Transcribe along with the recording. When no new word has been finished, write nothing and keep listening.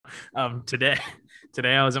Today,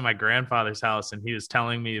 today I was at my grandfather's house, and he was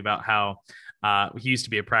telling me about how he used to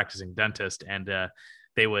be a practicing dentist, and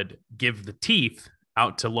they would give the teeth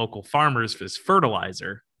out to local farmers as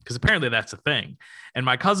fertilizer because apparently that's a thing. And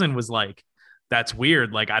my cousin was like, "That's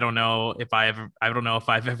weird. Like, I don't know if I've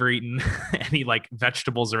ever eaten any like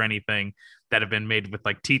vegetables or anything that have been made with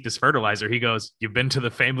like teeth as fertilizer." He goes, "You've been to the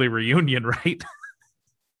family reunion, right?"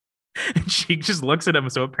 And she just looks at him.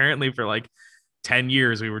 So apparently, for like 10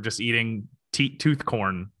 years, we were just eating tooth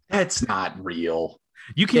corn. That's not real.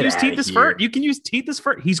 You can use teeth as fur. You can use teeth as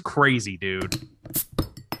fur. He's crazy, dude.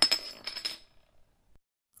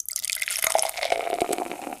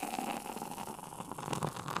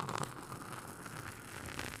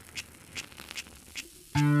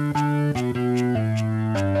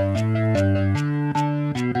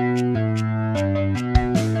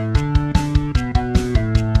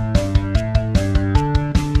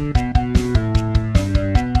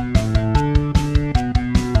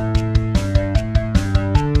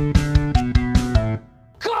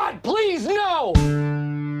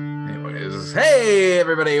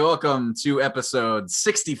 Welcome to episode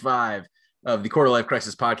 65 of the Quarter Life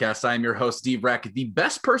Crisis podcast. I am your host, DWreck, the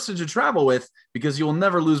best person to travel with because you will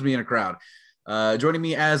never lose me in a crowd. Joining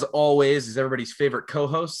me, as always, is everybody's favorite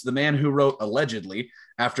co-host, the man who wrote allegedly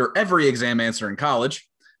after every exam answer in college,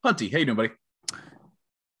 Hunty. How you doing, buddy?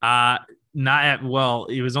 Well,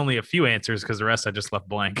 it was only a few answers because the rest I just left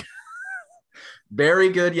blank. Very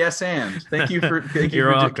good. Yes, and thank you for. You're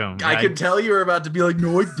welcome. I could tell you were about to be like,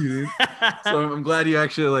 "No, I didn't." So I'm glad you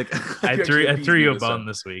actually like. I threw you a bone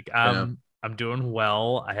this week. I'm doing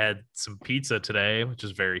well. I had some pizza today, which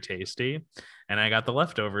is very tasty, and I got the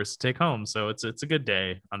leftovers to take home. So it's a good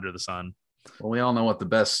day under the sun. Well, we all know what the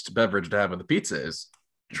best beverage to have with the pizza is.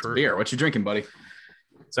 True. Beer. What you drinking, buddy?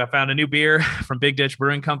 So I found a new beer from Big Ditch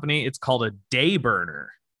Brewing Company. It's called a Day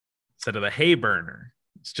Burner instead of the Hay Burner.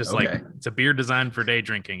 It's just like it's a beer designed for day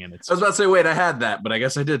drinking, and it's. I was about to say, wait, I had that, but I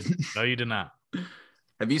guess I didn't. No, you did not.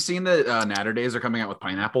 Have you seen that Natter Days are coming out with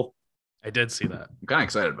pineapple? I did see that. I'm kind of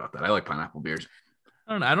excited about that. I like pineapple beers.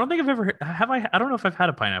 I don't know. I don't think I've ever I don't know if I've had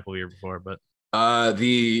a pineapple beer before, but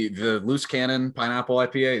the Loose Cannon pineapple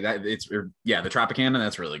IPA the Tropicana,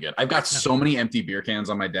 that's really good. I've got so many empty beer cans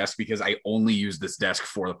on my desk because I only use this desk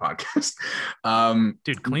for the podcast.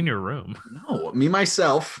 Dude, clean your room. No,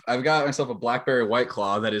 I've got myself a Blackberry White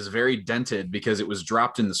Claw that is very dented because it was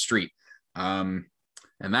dropped in the street. And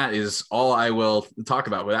that is all I will talk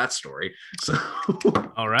about with that story. So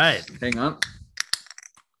all right. Hang on.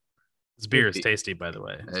 This beer is tasty, by the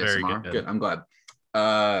way. It's very good. Good. I'm glad.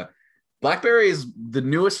 Blackberry is the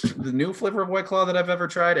new flavor of White Claw that I've ever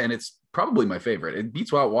tried, and it's probably my favorite. It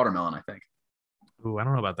beats out watermelon, I think. Ooh, I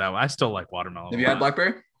don't know about that one. I still like watermelon. Have you had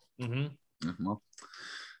Blackberry? Mm-hmm. Well,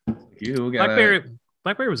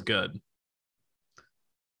 Blackberry was good.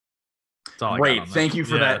 That's all great. Thank you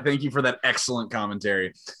for that. Thank you for that excellent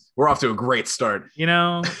commentary. We're off to a great start. You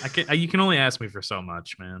know, you can only ask me for so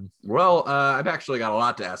much, man. Well, I've actually got a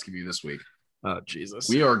lot to ask of you this week. Oh, Jesus.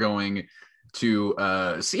 We are going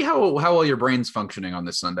to see how well your brain's functioning on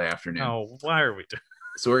this Sunday afternoon. Oh, why are we doing?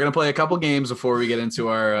 So we're going to play a couple games before we get into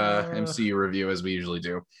our MCU review, as we usually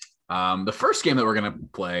do. The first game that we're going to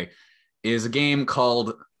play is a game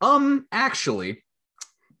called Actually.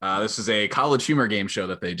 This is a college humor game show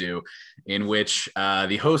that they do, in which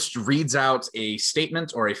the host reads out a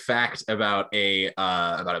statement or a fact about a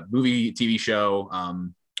movie, TV show,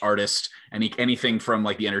 artist, anything from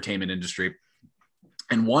like the entertainment industry.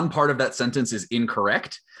 And one part of that sentence is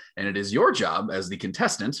incorrect, and it is your job as the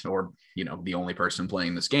contestant, or the only person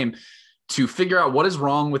playing this game, to figure out what is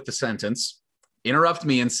wrong with the sentence, interrupt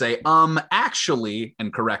me, and say actually,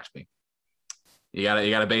 and correct me. You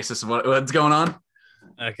got a basis of what's going on?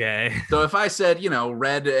 Okay. So if I said,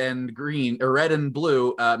 red and green or red and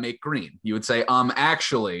blue make green, you would say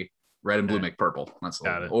actually red and blue make purple. That's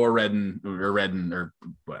or red and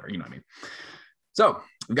whatever, you know what I mean. So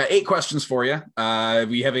we've got 8 questions for you.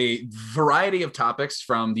 We have a variety of topics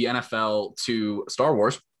from the NFL to Star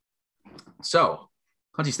Wars. So,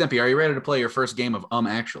 Hunty Stimpy, are you ready to play your first game of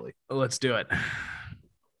Actually? Let's do it.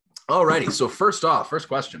 Alrighty. So first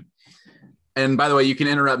question. And by the way, you can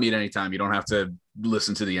interrupt me at any time. You don't have to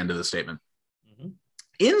listen to the end of the statement. Mm-hmm.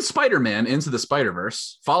 In Spider-Man Into the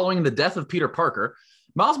Spider-Verse, following the death of Peter Parker,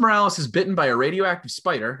 Miles Morales is bitten by a radioactive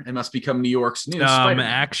spider and must become New York's new Spider-Man.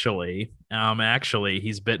 Actually,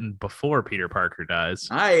 he's bitten before Peter Parker dies.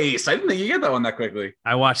 Nice. I didn't think you get that one that quickly.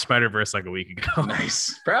 I watched Spider-Verse like a week ago.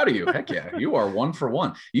 Nice. Proud of you. Heck yeah. You are 1 for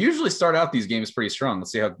 1. You usually start out these games pretty strong.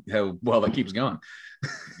 Let's see how well that keeps going.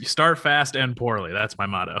 You start fast and poorly. That's my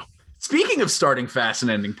motto. Speaking of starting fast and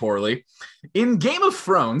ending poorly, in Game of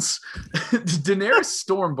Thrones, Daenerys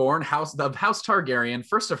Stormborn, House Targaryen,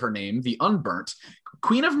 first of her name, the Unburnt,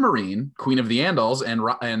 Queen of Meereen, Queen of the Andals,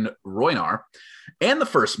 and Rhoynar, and the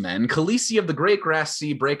First Men, Khaleesi of the Great Grass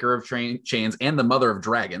Sea, Breaker of Chains, and the Mother of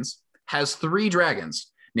Dragons, has 3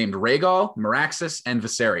 dragons named Rhaegal, Meraxes, and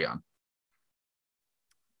Viserion.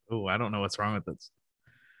 Oh, I don't know what's wrong with this.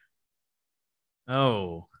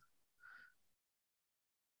 Oh.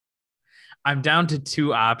 I'm down to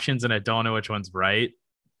 2 options and I don't know which one's right.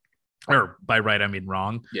 Or by right, I mean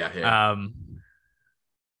wrong. Yeah. It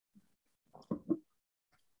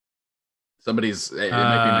might be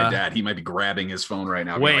my dad. He might be grabbing his phone right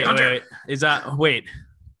now. Wait.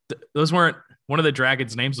 Those weren't, one of the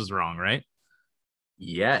dragon's names was wrong, right?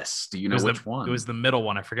 Yes. Do you know which one? It was the middle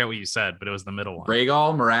one. I forget what you said, but it was the middle one.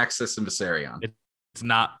 Rhaegal, Meraxes, and Viserion. It's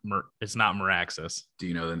not Meraxes. Do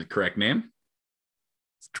you know the correct name?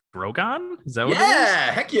 It's Drogon? Is that what it is?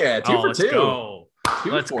 Yeah, heck yeah. 2 for 2.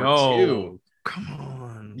 Let's go. Come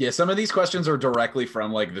on. Yeah, some of these questions are directly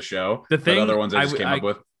from like the show. The other ones I just came up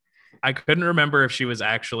with. I couldn't remember if she was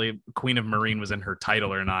actually Queen of Meereen was in her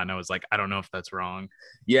title or not. And I was like, I don't know if that's wrong.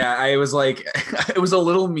 Yeah, I was like, it was a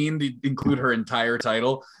little mean to include her entire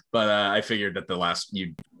title, but I figured that the last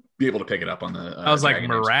you'd be able to pick it up on the. I was like,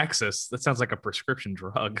 Meraxes. That sounds like a prescription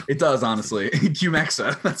drug. It does, honestly.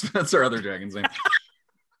 Cumexa. That's our other dragon's name.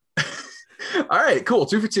 All right, cool.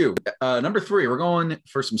 2 for 2. Number 3, we're going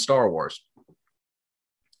for some Star Wars.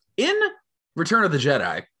 In Return of the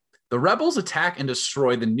Jedi, the rebels attack and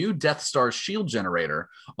destroy the new Death Star's shield generator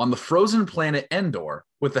on the frozen planet Endor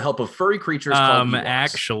with the help of furry creatures called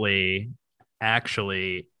Ewoks.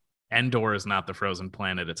 Actually, Endor is not the frozen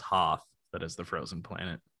planet. It's Hoth that is the frozen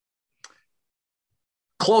planet.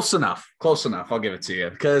 Close enough. I'll give it to you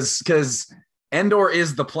because Endor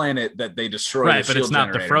is the planet that they destroyed. Right, but it's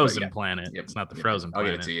not the frozen planet. Yep, it's not the frozen planet.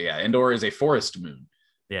 I'll give it to you. Yeah, Endor is a forest moon.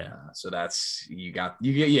 Yeah. So that's you got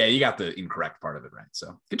the incorrect part of it right.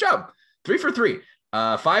 So good job. 3 for 3.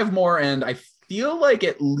 5 more, and I feel like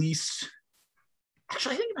at least.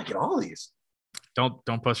 Actually, I think you might get all of these.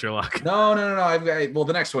 Don't push your luck. No. Well,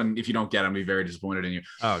 the next one, if you don't get, I'm be very disappointed in you.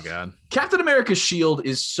 Oh God. Captain America's shield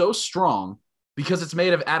is so strong because it's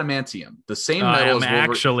made of adamantium, the same metal as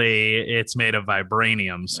actually, it's made of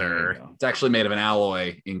vibranium, sir. It's actually made of an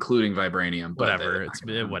alloy, including vibranium. Whatever. It's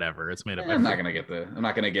made of. I'm not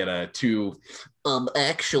gonna get a 2.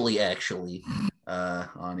 Actually,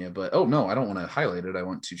 on you. But oh no, I don't want to highlight it. I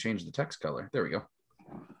want to change the text color. There we go.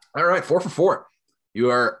 All right, 4 for 4.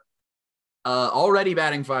 You are already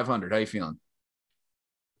batting 500. How you feeling?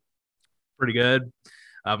 Pretty good.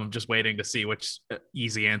 I'm just waiting to see which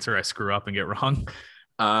easy answer I screw up and get wrong.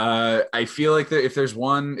 I feel like if there's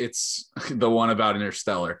one, it's the one about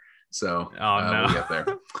Interstellar. So no. We'll get there.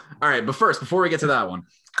 All right, but first, before we get to that one,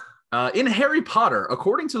 in Harry Potter,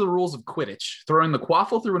 according to the rules of Quidditch, throwing the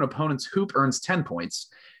quaffle through an opponent's hoop earns 10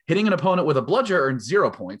 points, hitting an opponent with a bludger earns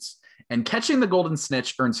 0 points, and catching the golden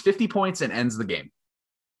snitch earns 50 points and ends the game.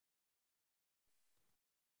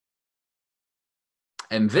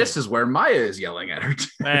 And this is where Maya is yelling at her.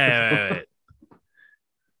 Wait.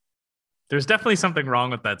 There's definitely something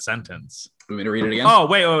wrong with that sentence. Want me to read it again? Oh,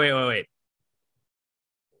 wait.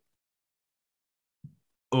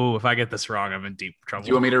 Oh, if I get this wrong, I'm in deep trouble. Do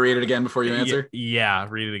you want me to read it again before you answer? Yeah,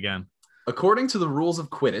 read it again. According to the rules of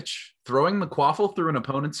Quidditch, throwing the quaffle through an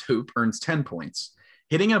opponent's hoop earns 10 points.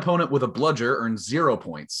 Hitting an opponent with a bludger earns 0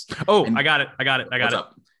 points. Oh, I got it. What's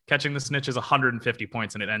up? Catching the snitch is 150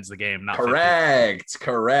 points and it ends the game. Not correct. 50.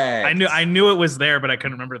 Correct. I knew it was there, but I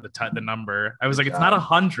couldn't remember the number. I was like, it's not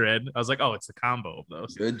 100. I was like, oh, it's the combo of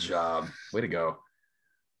those. Good job. Way to go.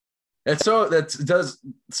 So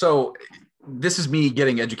this is me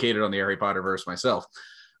getting educated on the Harry Potter verse myself.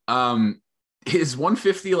 Is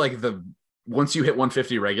 150 like once you hit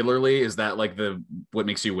 150 regularly, is that like what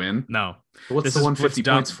makes you win? No. What's the 150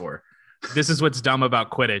 points for? This is what's dumb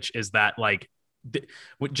about Quidditch is that like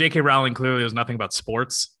J.K. Rowling clearly knows nothing about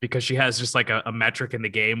sports because she has just like a metric in the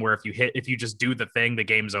game where if you just do the thing, the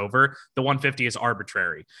game's over. The 150 is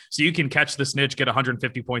arbitrary. So you can catch the snitch, get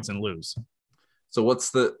 150 points and lose. So what's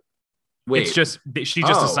the wait? It's just she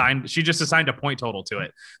just assigned a point total to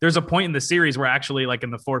it. There's a point in the series where actually like in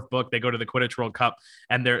the 4th book, they go to the Quidditch World Cup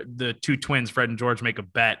and the 2 twins, Fred and George, make a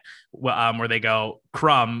bet where they go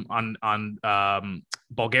Crumb on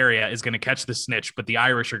Bulgaria is going to catch the snitch, but the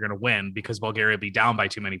Irish are going to win because Bulgaria will be down by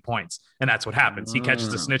too many points. And that's what happens. He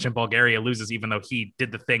catches the snitch and Bulgaria loses, even though he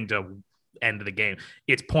did the thing to end the game.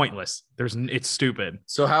 It's pointless. It's stupid.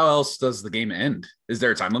 So how else does the game end? Is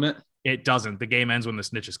there a time limit? It doesn't. The game ends when the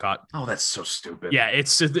snitch is caught. Oh, that's so stupid. Yeah,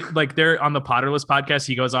 it's like they're on the Potterless podcast.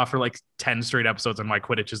 He goes off for like 10 straight episodes on why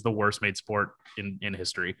Quidditch is the worst made sport in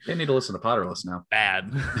history. They need to listen to Potterless now.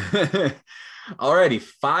 Bad. Alrighty,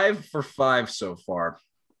 5 for 5 so far.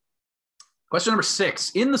 Question number 6.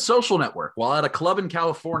 In The Social Network, while at a club in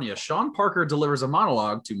California, Sean Parker delivers a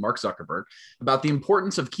monologue to Mark Zuckerberg about the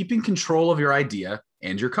importance of keeping control of your idea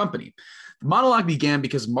and your company. The monologue began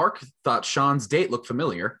because Mark thought Sean's date looked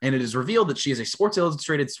familiar, and it is revealed that she is a Sports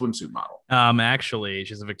Illustrated swimsuit model. Actually,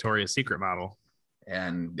 she's a Victoria's Secret model.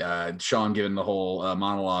 And Sean, given the whole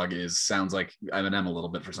monologue, sounds like Eminem a little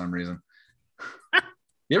bit for some reason.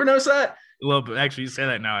 You ever notice that? A little bit. Actually, you say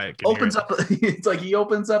that now. It's like he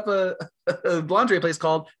opens up a laundry place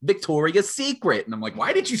called Victoria's Secret, and I'm like,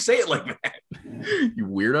 why did you say it like that? You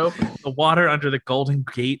weirdo. The water under the Golden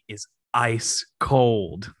Gate is ice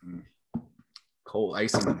cold. Cold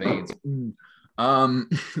ice in the veins.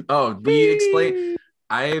 We explain.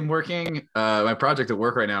 I am working my project at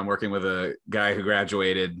work right now. I'm working with a guy who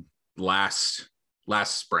graduated last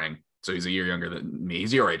spring, so he's a year younger than me.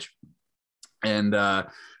 He's your age, and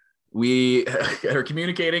we are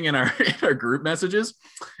communicating in our group messages.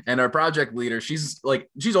 And our project leader, she's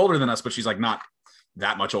older than us, but she's like not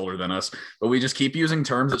that much older than us. But we just keep using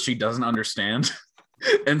terms that she doesn't understand.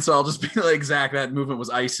 And so I'll just be like, Zach, that movement was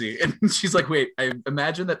icy. And she's like, wait, I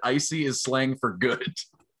imagine that icy is slang for good.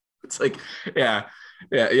 It's like, yeah,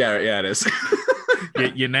 it is.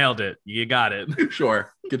 You nailed it. You got it.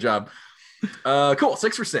 Sure. Good job. Cool.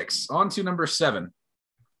 6 for 6. On to number 7.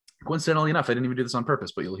 Coincidentally enough, I didn't even do this on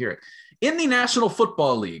purpose, but you'll hear it. In the National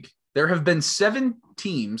Football League, there have been 7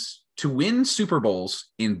 teams to win Super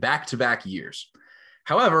Bowls in back-to-back years.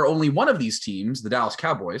 However, only one of these teams, the Dallas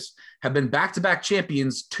Cowboys, have been back-to-back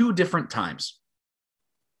champions 2 different times.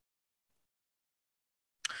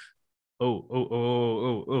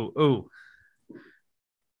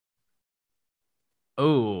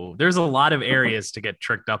 Oh, there's a lot of areas to get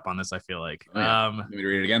tricked up on this, I feel like. Oh, yeah. Let me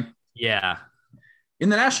read it again. Yeah. In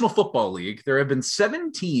the National Football League, there have been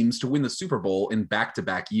 7 teams to win the Super Bowl in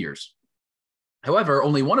back-to-back years. However,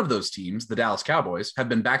 only one of those teams, the Dallas Cowboys, have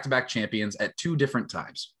been back-to-back champions at 2 different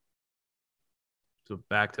times. So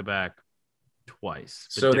back-to-back twice.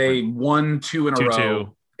 So they won 2 in a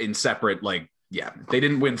row in separate, they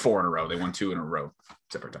didn't win 4 in a row. They won 2 in a row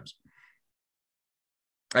separate times.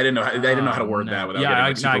 I didn't know how to word that without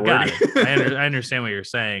getting super wordy. I understand what you're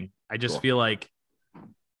saying. I just feel like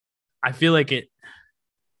it.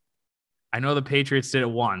 I know the Patriots did it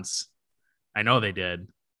once. I know they did.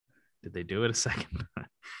 Did they do it a second time?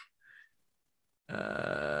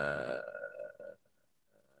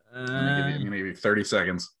 I'm gonna give you 30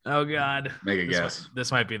 seconds. Oh God. Make a guess.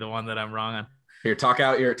 This might be the one that I'm wrong on. Here, talk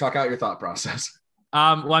out your thought process.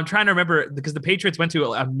 Well, I'm trying to remember because the Patriots went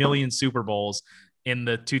to a million Super Bowls in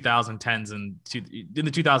the 2010s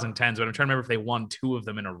but I'm trying to remember if they won 2 of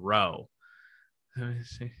them in a row.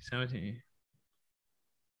 17.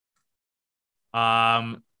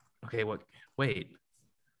 Okay, wait.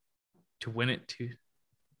 To win it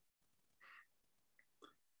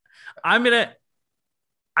I'm gonna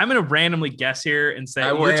randomly guess here and say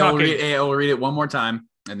I'll read it one more time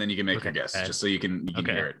and then you can make your guess, just so you can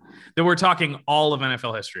hear it. Then we're talking all of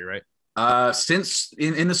NFL history, right? Since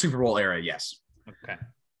in the Super Bowl era, yes. Okay.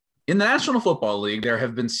 In the National Football League, there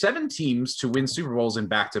have been 7 teams to win Super Bowls in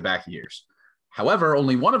back-to-back years. However,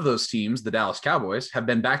 only one of those teams, the Dallas Cowboys, have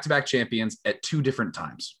been back-to-back champions at 2 different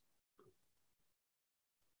times.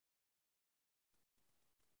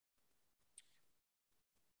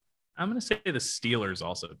 I'm going to say the Steelers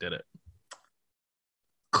also did it.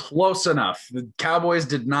 Close enough. The Cowboys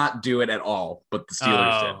did not do it at all, but the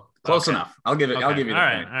Steelers did. Close enough. I'll give you the point. All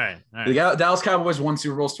right. The Dallas Cowboys won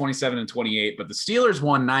Super Bowls 27 and 28, but the Steelers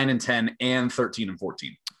won 9 and 10 and 13 and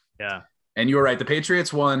 14. Yeah. And you were right. The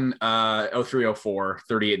Patriots won 03-04,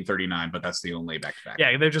 38 and 39, but that's the only back-to-back.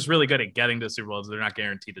 Yeah, they're just really good at getting to Super Bowls. They're not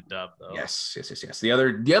guaranteed a dub, though. Yes. The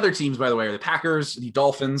other teams, by the way, are the Packers, the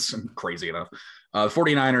Dolphins, crazy enough, the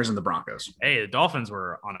 49ers, and the Broncos. Hey, the Dolphins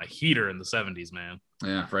were on a heater in the 70s, man.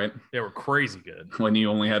 Yeah, right? They were crazy good. When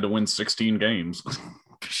you only had to win 16 games.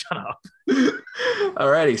 Shut up.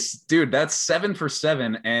 Alrighty, dude, that's 7 for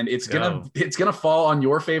 7, and it's gonna fall on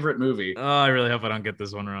your favorite movie. Oh, I really hope I don't get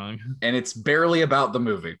this one wrong. And it's barely about the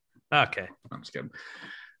movie. Okay. I'm just kidding.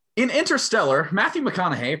 In Interstellar, Matthew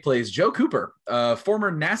McConaughey plays Joe Cooper, a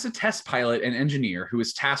former NASA test pilot and engineer who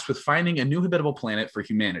is tasked with finding a new habitable planet for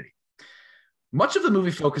humanity. Much of the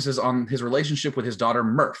movie focuses on his relationship with his daughter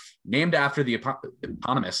Murph, named after the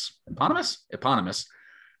eponymous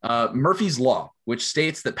Murphy's Law, which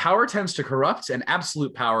states that power tends to corrupt and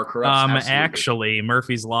absolute power corrupts absolutely. Actually,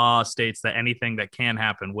 Murphy's Law states that anything that can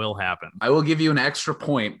happen will happen. I will give you an extra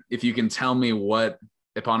point if you can tell me what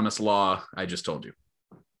eponymous law I just told you.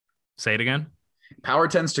 Say it again. Power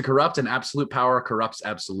tends to corrupt and absolute power corrupts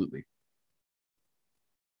absolutely.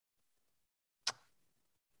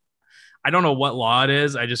 I don't know what law it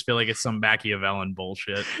is. I just feel like it's some Machiavellian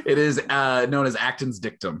bullshit. It is known as Acton's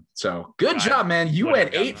dictum. So good job, man. You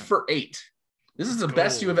went 8 for 8. This is the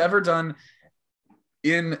best you have ever done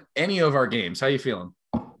in any of our games. How you feeling?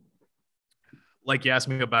 Like you asked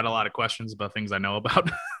me about a lot of questions about things I know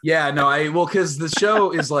about. Yeah, no, because the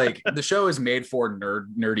show is made for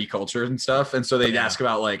nerdy culture and stuff. And so they ask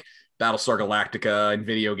about like Battlestar Galactica and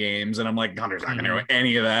video games. And I'm like, Hunter's not going to know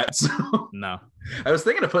any of that. So no. I was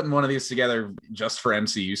thinking of putting one of these together just for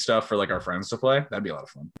MCU stuff for like our friends to play. That'd be a lot of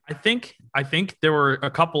fun. I think there were a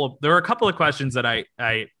couple of questions that I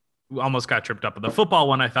almost got tripped up. But the football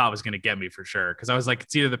one I thought was going to get me for sure. Cause I was like,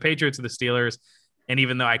 it's either the Patriots or the Steelers. And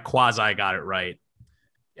even though I quasi got it right.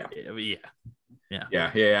 Yeah. I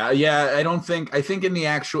think in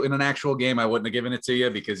an actual game, I wouldn't have given it to you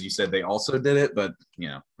because you said they also did it, but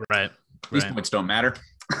right. These points don't matter.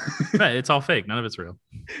 Right. It's all fake. None of it's real.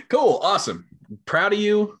 Cool. Awesome. Proud of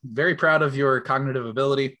you. Very proud of your cognitive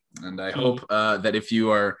ability. And I hope that if you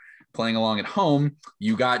are playing along at home,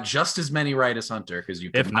 you got just as many right as Hunter because you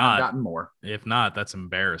could not have gotten more. If not, that's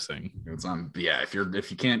embarrassing. It's if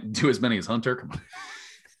you can't do as many as Hunter, come on.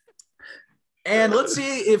 And let's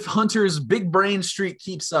see if Hunter's big brain streak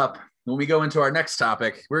keeps up. When we go into our next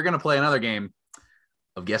topic, we're going to play another game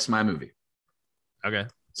of Guess My Movie. Okay.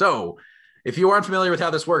 So if you aren't familiar with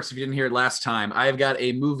how this works, if you didn't hear it last time, I've got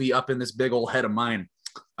a movie up in this big old head of mine.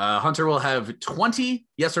 Hunter will have 20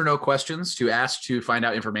 yes or no questions to ask to find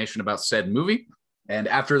out information about said movie. And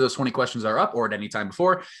after those 20 questions are up or at any time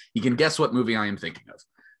before, you can guess what movie I am thinking of.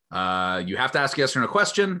 You have to ask a yes or no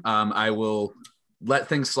question. I will let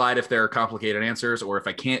things slide if there are complicated answers, or if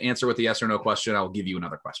I can't answer with the yes or no question, I'll give you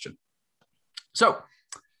another question. So,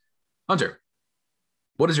 Hunter,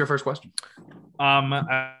 what is your first question?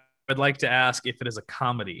 I would like to ask if it is a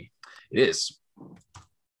comedy. It is.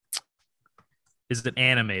 Is it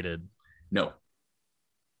animated? No.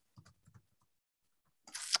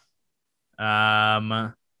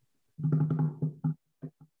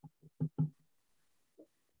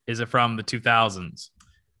 Is it from the 2000s?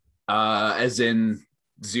 As in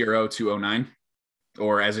 0 to 09,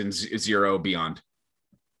 or as in 0 beyond?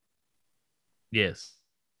 Yes.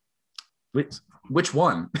 Which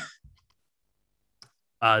one?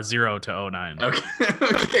 0 to 09. Okay.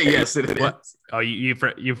 Okay. Yes, it is. What? Oh, you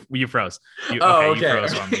froze. Okay. You froze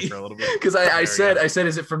on me for a little bit. Because I said,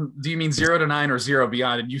 is it from? Do you mean 0 to 9 or 0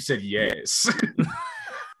 beyond? And you said yes.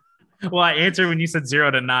 Well, I answered when you said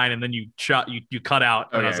 0 to 9, and then you cut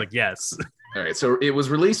out, and I was like, yes. All right. So it was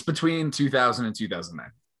released between 2000 and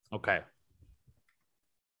 2009. Okay.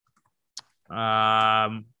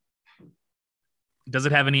 Does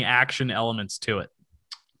it have any action elements to it?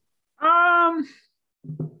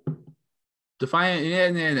 Define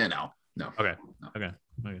it. No. Okay.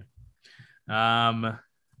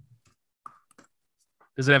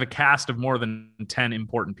 Does it have a cast of more than 10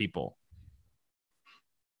 important people?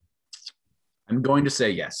 I'm going to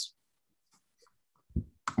say yes. Is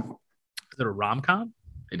it a rom-com?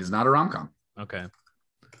 It is not a rom-com. Okay.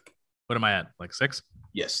 What am I at? Like 6?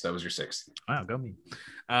 Yes, that was your 6th. Wow, go me.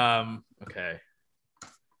 Okay.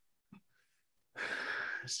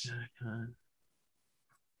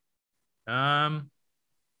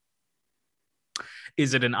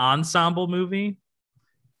 Is it an ensemble movie?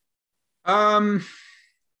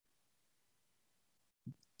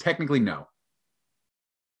 Technically, no.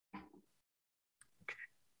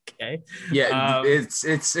 Okay. Yeah,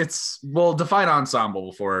 it's well, define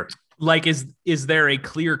ensemble before. Like, is there a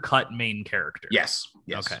clear-cut main character? Yes.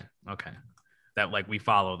 Okay. That like we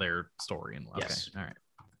follow their story and okay. Yes. All right.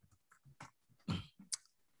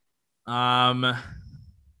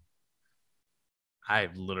 I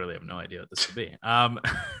literally have no idea what this would be.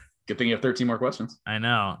 Good thing you have 13 more questions. I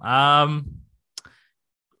know.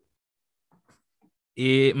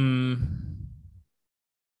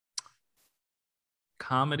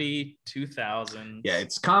 Comedy 2000s. Yeah,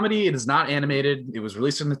 it's comedy. It is not animated. It was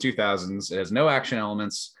released in the 2000s. It has no action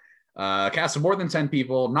elements. Cast of more than 10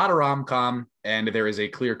 people. Not a rom-com, and there is a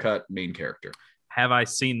clear-cut main character. Have I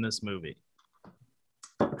seen this movie?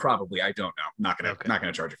 Probably. I don't know. Not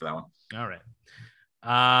gonna charge you for that one. All right.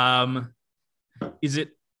 Is it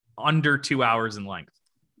under 2 hours in length?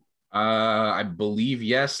 I believe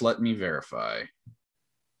yes. Let me verify.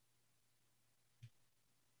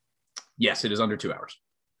 Yes, it is under 2 hours.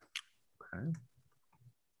 Okay.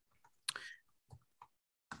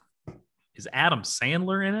 Is Adam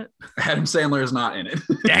Sandler in it? Adam Sandler is not in it.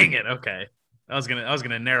 Dang it. Okay. I was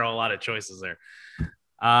gonna narrow a lot of choices there.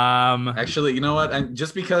 Actually, you know what?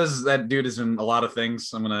 Just because that dude is in a lot of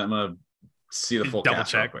things, I'm gonna see the full double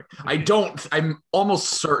cast check. real quick. I'm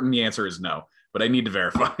almost certain the answer is no, but I need to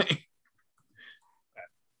verify.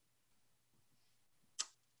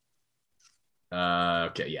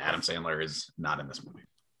 Okay, yeah, Adam Sandler is not in this movie.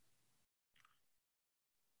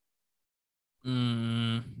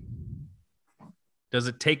 Does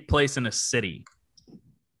it take place in a city?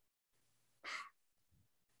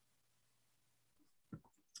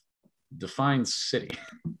 Define city.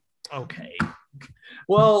 Okay.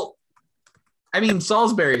 Well, I mean,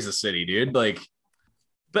 Salisbury's a city, dude. Like,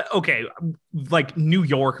 but okay, like New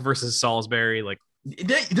York versus Salisbury, like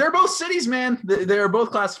they're both cities, man. They're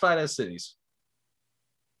both classified as cities.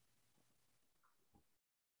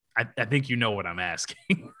 I think you know what I'm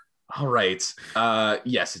asking. All right.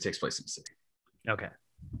 Yes, it takes place in a city. Okay.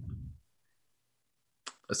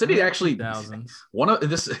 A city actually. Thousands. One of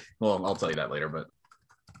this. Well, I'll tell you that later. But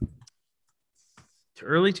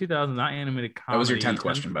early 2000s, not animated comedy. That was your 10th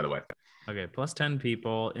question, by the way. Okay, plus 10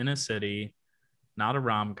 people in a city, not a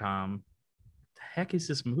rom-com. The heck is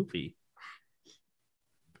this movie?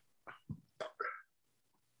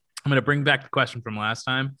 I'm going to bring back the question from last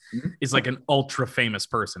time. Mm-hmm. Is like an ultra famous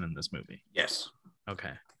person in this movie? Yes.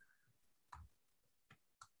 Okay.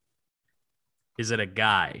 Is it a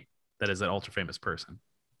guy that is an ultra famous person?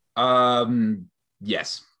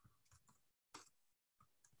 Yes.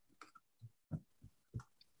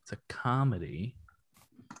 It's a comedy.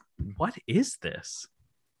 What is this?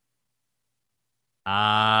 You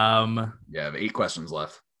have 8 questions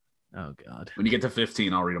left. Oh God. When you get to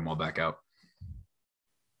 15, I'll read them all back out.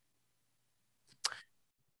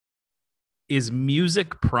 Is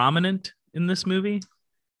music prominent in this movie?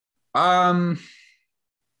 There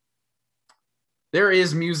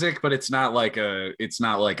is music, but it's not like a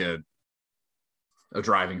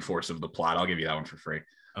driving force of the plot. I'll give you that one for free.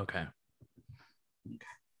 Okay.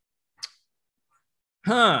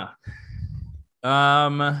 Huh.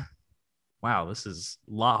 Wow, this is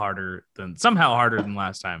a lot harder than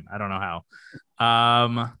last time. I don't know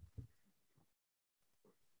how.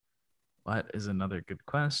 What is another good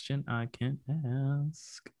question I can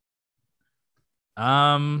ask?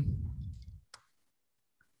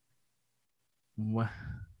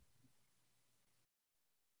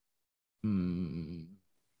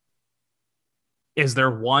 Is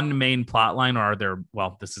there one main plot line, or are there,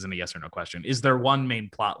 well, this isn't a yes or no question. Is there one main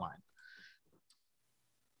plot line?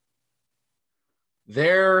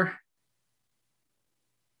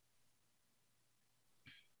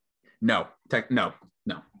 No.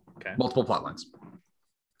 Okay. Multiple plot lines.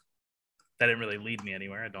 That didn't really lead me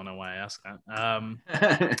anywhere. I don't know why I asked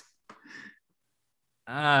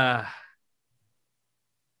that.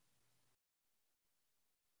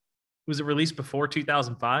 Was it released before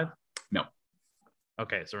 2005? No.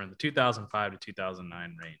 Okay, so we're in the 2005 to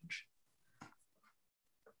 2009 range.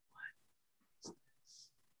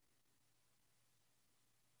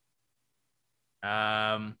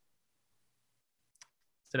 Does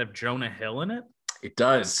it have Jonah Hill in it? It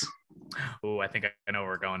does. Oh, I think I know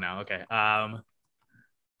where we're going now. Okay.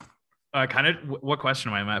 What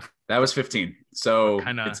question am I at? That was 15. So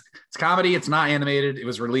it's comedy. It's not animated. It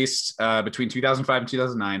was released between 2005 and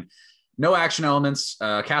 2009. No action elements.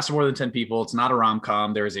 Cast of more than 10 people. It's not a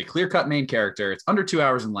rom-com. There is a clear-cut main character. It's under 2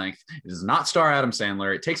 hours in length. It does not star Adam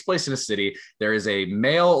Sandler. It takes place in a city. There is a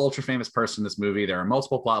male ultra-famous person in this movie. There are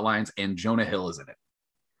multiple plot lines, and Jonah Hill is in it.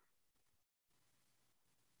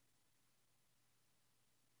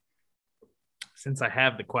 Since I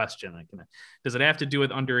have the question, does it have to do with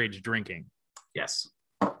underage drinking? Yes.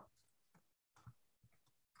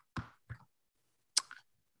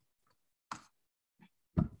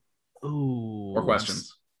 Ooh. More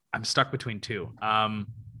questions. I'm stuck between two.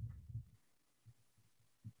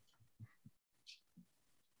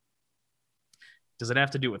 Does it have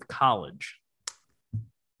to do with college?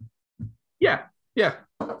 Yeah.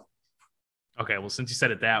 Okay, well, since you said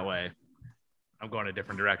it that way, I'm going a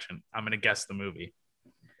different direction. I'm going to guess the movie.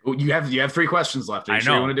 You have 3 questions left. Are you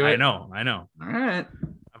sure you want to do it? I know. All right.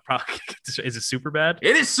 I'm probably. Is it super bad?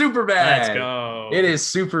 It is super bad. Let's go. It is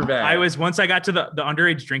super bad. Once I got to the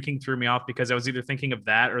underage drinking threw me off because I was either thinking of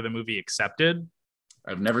that or the movie Accepted.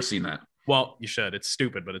 I've never seen that. Well, you should. It's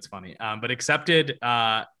stupid, but it's funny. But Accepted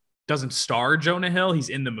doesn't star Jonah Hill. He's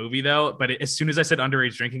in the movie though. But as soon as I said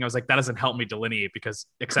underage drinking, I was like, that doesn't help me delineate because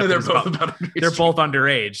Accepted they're both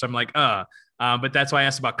underage. So I'm like, but that's why I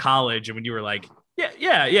asked about college. And when you were like,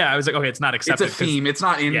 Yeah. I was like, okay, it's not accepted. It's a theme. It's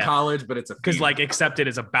not in college, but it's a theme. Because like accepted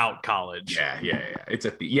is about college. Yeah. It's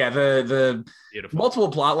a the Beautiful. Multiple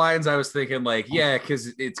plot lines. I was thinking like,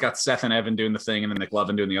 because it's got Seth and Evan doing the thing and then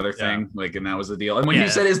McLovin doing the other thing. Like, and that was the deal. And when you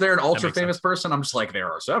said, is there an ultra famous person? I'm just like,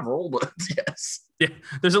 there are several, but yes. Yeah,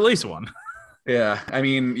 there's at least one. Yeah. I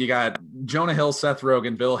mean, you got Jonah Hill, Seth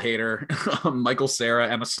Rogen, Bill Hader, Michael Cera,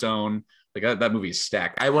 Emma Stone. Like that movie is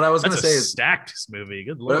stacked. What I was going to say is stacked movie.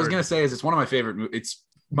 Good Lord. What I was going to say is it's one of my favorite. It's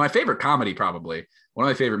my favorite comedy, probably one of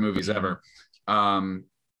my favorite movies ever. And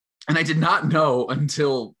I did not know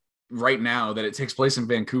until right now that it takes place in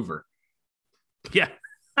Vancouver. Yeah,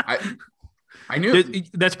 I knew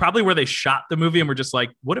that's probably where they shot the movie, and we're just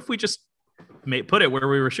like, what if we just put it where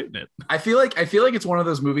we were shooting it? I feel like it's one of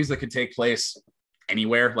those movies that could take place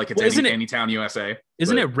anywhere, like it's any town USA.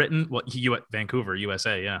 Isn't it written Vancouver,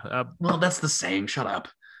 USA? Yeah. Well, that's the saying. Shut up.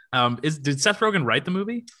 Did Seth Rogen write the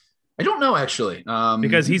movie? I don't know actually.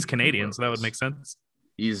 Because he's Canadian, so that would make sense.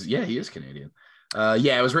 He is Canadian.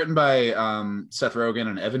 It was written by Seth Rogen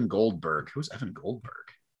and Evan Goldberg. Who's Evan Goldberg?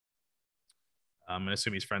 I'm gonna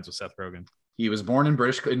assume he's friends with Seth Rogen. He was born in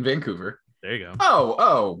Vancouver. There you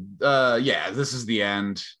go. This is the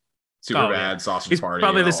end. Super bad sausage he's party.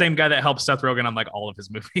 Probably the same guy that helped Seth Rogen on like all of his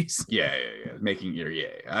movies. Yeah.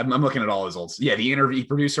 I'm looking at all his old. Yeah, the interview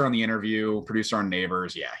producer on The Interview, producer on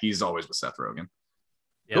Neighbors. Yeah, he's always with Seth Rogen.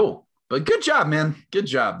 Yep. Cool, but good job, man. Good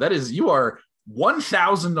job. You are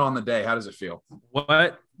 1,000 on the day. How does it feel?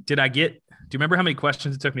 What did I get? Do you remember how many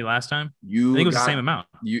questions it took me last time? I think it was the same amount.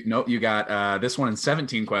 You got this one in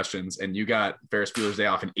 17 questions, and you got Ferris Bueller's Day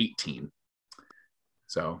Off in 18.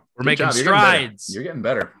 So we're making strides. You're getting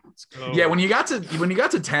better. Yeah, when you got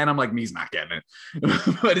to 10, I'm like, he's not getting it.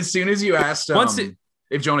 But as soon as you asked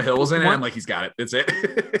if Jonah Hill was in it, I'm like, he's got it. That's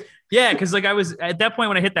it. Yeah, because like I was at that point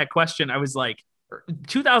when I hit that question, I was like,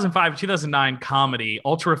 2005, 2009 comedy,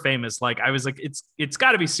 ultra famous. Like I was like, it's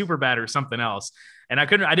got to be Superbad or something else. And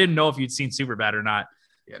I didn't know if you'd seen Superbad or not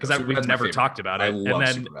because we've never talked about it.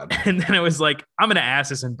 And then it was like, I'm gonna ask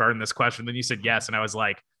this and burn this question. Then you said yes, and I was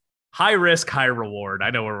like, high risk, high reward.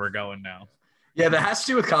 I know where we're going now. Yeah, that has to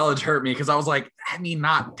do with college hurt me because I was like, I mean,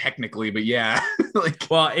 not technically, but yeah.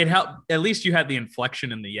 Well, it helped. At least you had the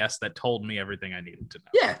inflection in the yes that told me everything I needed to know.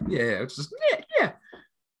 Yeah. It's just yeah.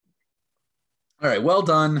 All right, well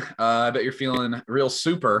done. I bet you're feeling real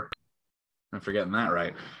super. I'm forgetting that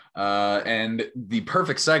right. And the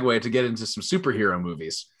perfect segue to get into some superhero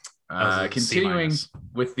movies. Continuing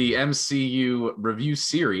with the MCU Review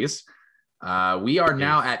Series, we are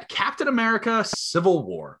now at Captain America: Civil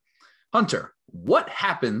War. Hunter, what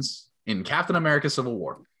happens in Captain America: Civil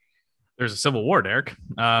War? There's a civil war, Derek.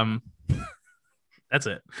 That's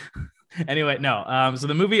it. Anyway, no. So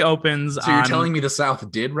the movie opens. So you're telling me the South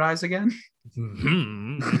did rise again?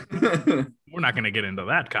 We're not going to get into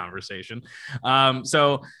that conversation.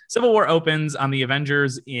 So Civil War opens on the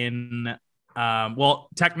Avengers in.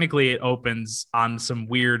 Technically, it opens on some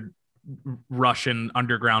weird Russian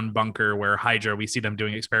underground bunker where Hydra, we see them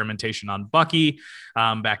doing experimentation on Bucky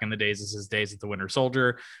back in the days. This is days of the Winter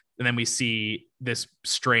Soldier. And then we see this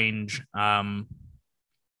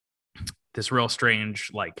real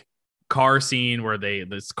strange like car scene where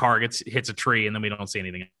this car hits a tree and then we don't see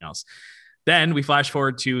anything else. Then we flash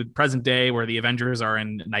forward to present day where the Avengers are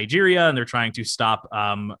in Nigeria and they're trying to stop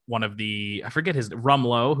one of the, I forget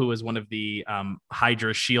Rumlow, who was one of the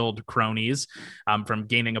Hydra shield cronies from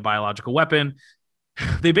gaining a biological weapon.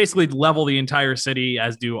 They basically level the entire city,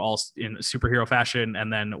 as do all in superhero fashion.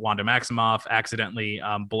 And then Wanda Maximoff accidentally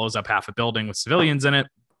blows up half a building with civilians in it.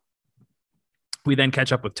 We then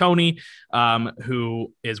catch up with Tony,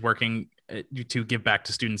 who is working to give back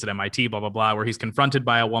to students at MIT, blah, blah, blah, where he's confronted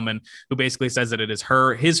by a woman who basically says that it is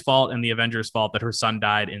his fault and the Avengers' fault that her son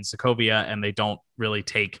died in Sokovia, and they don't really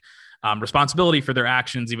take responsibility for their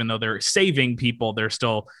actions. Even though they're saving people, they're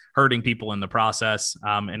still hurting people in the process.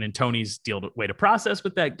 And in Tony's way to process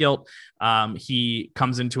with that guilt, he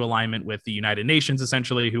comes into alignment with the United Nations,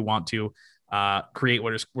 essentially, who want to create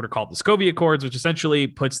what are called the Sokovia Accords, which essentially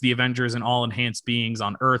puts the Avengers and all enhanced beings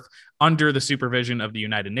on Earth under the supervision of the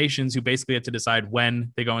United Nations, who basically have to decide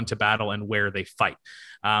when they go into battle and where they fight.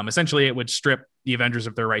 Essentially, it would strip the Avengers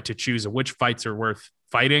of their right to choose which fights are worth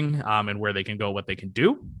fighting and where they can go, what they can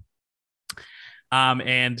do.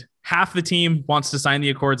 And half the team wants to sign the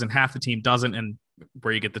Accords and half the team doesn't. And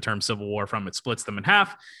where you get the term Civil War from, it splits them in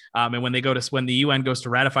half. And when the UN goes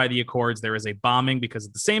to ratify the Accords, there is a bombing because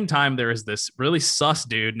at the same time, there is this really sus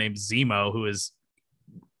dude named Zemo, who is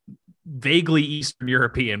vaguely Eastern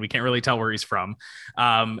European. We can't really tell where he's from.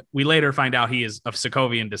 We later find out he is of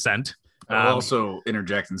Sokovian descent. I'll also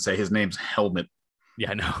interject and say his name's Helmet.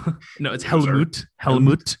 Yeah, no, no, it's Loser.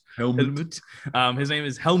 Helmut. Helmut. His name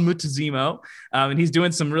is Helmut Zemo, and he's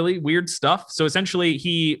doing some really weird stuff. So essentially,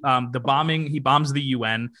 he bombs the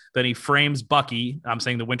UN, then he frames Bucky. I'm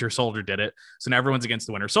saying the Winter Soldier did it. So now everyone's against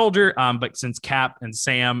the Winter Soldier. But since Cap and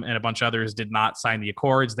Sam and a bunch of others did not sign the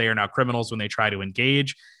accords, they are now criminals when they try to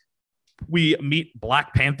engage. We meet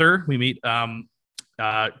Black Panther. We meet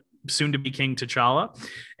soon to be King T'Challa,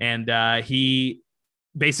 and he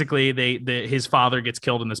basically his father gets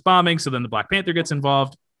killed in this bombing. So then the Black Panther gets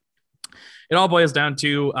involved. It all boils down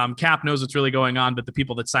to Cap knows what's really going on, but the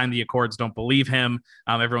people that signed the accords don't believe him.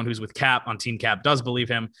 Everyone who's with Cap on Team Cap does believe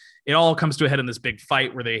him. It all comes to a head in this big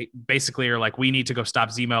fight where they basically are like, we need to go stop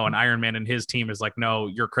Zemo, and Iron Man and his team is like, no,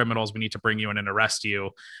 you're criminals. We need to bring you in and arrest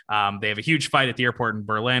you. They have a huge fight at the airport in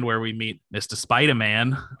Berlin where we meet Mr.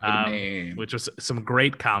 Spider-Man, which was some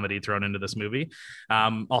great comedy thrown into this movie.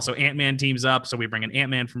 Also, Ant-Man teams up, so we bring in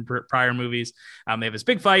Ant-Man from prior movies. They have this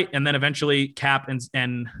big fight, and then eventually Cap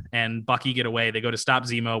and Bucky get away. They go to stop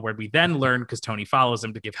Zemo, where we then learn, because Tony follows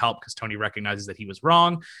him to give help because Tony recognizes that he was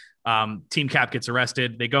wrong. Team Cap gets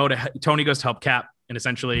arrested. Tony goes to help Cap, and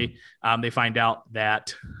essentially they find out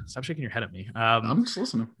that stop shaking your head at me. I'm just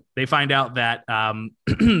listening. They find out that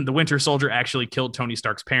the Winter Soldier actually killed Tony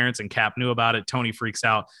Stark's parents, and Cap knew about it. Tony freaks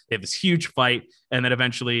out. They have this huge fight, and then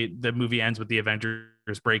eventually the movie ends with the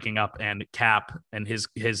Avengers breaking up and Cap and his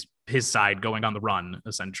side going on the run.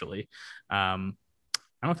 Essentially, I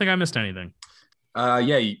don't think I missed anything.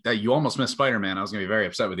 You almost missed Spider-Man. I was gonna be very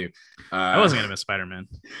upset with you. I wasn't gonna miss Spider-Man.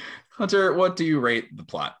 Hunter, what do you rate the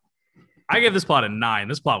plot? I gave this plot a 9.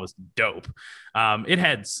 This plot was dope. It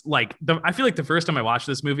had I feel like the first time I watched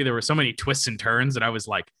this movie, there were so many twists and turns that I was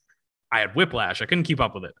like, I had whiplash. I couldn't keep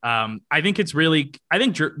up with it. I think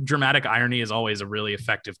dramatic irony is always a really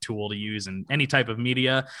effective tool to use in any type of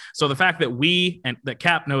media. So the fact that that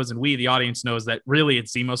Cap knows, and we, the audience, knows that really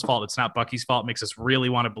it's Zemo's fault, it's not Bucky's fault, makes us really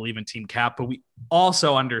want to believe in Team Cap. But we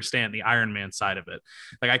also understand the Iron Man side of it.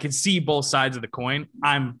 Like, I can see both sides of the coin.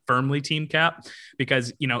 I'm firmly Team Cap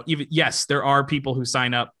because, even, yes, there are people who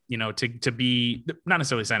sign up, to be, not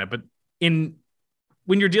necessarily sign up, but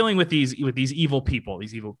when you're dealing with these evil people,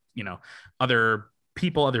 these evil, other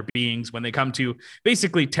people, other beings, when they come to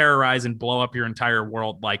basically terrorize and blow up your entire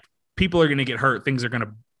world, like, people are going to get hurt, things are going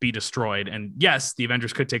to be destroyed. And yes, the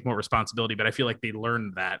Avengers could take more responsibility, but I feel like they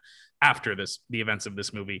learned that after the events of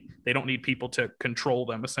this movie. They don't need people to control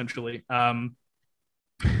them, essentially. And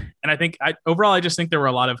I think overall, I just think there were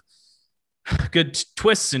a lot of good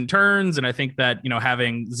twists and turns, and I think that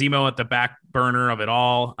having Zemo at the back burner of it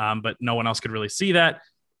all, but no one else could really see that,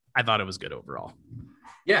 I thought it was good overall.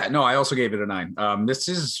 Yeah, no, I also gave it a 9. This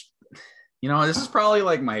is probably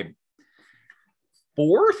like my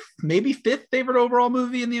 4th, maybe 5th favorite overall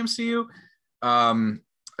movie in the MCU.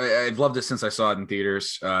 I've loved it since I saw it in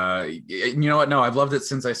theaters. You know what? No, I've loved it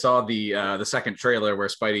since I saw the second trailer where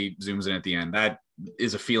Spidey zooms in at the end. That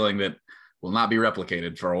is a feeling that will not be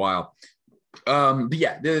replicated for a while. But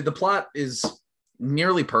yeah, the plot is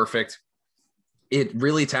nearly perfect. It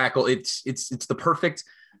really it's the perfect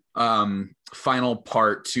final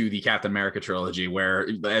part to the Captain America trilogy, where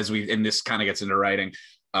and this kind of gets into writing,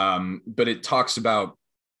 but it talks about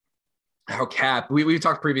how Cap, we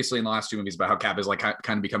talked previously in the last 2 movies about how Cap is like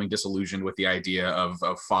kind of becoming disillusioned with the idea of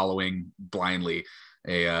following blindly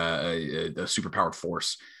a superpowered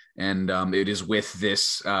force, and it is with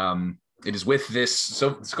this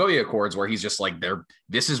Sokovia Accords where he's just like,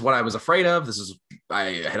 this is what I was afraid of.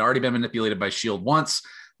 I had already been manipulated by S.H.I.E.L.D. once.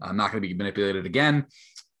 I'm not going to be manipulated again.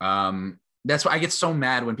 That's why I get so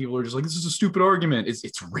mad when people are just like, this is a stupid argument.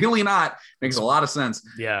 It's really not. It makes a lot of sense.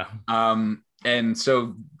 Yeah. And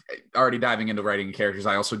so already diving into writing characters,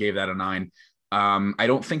 I also gave that a 9. I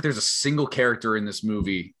don't think there's a single character in this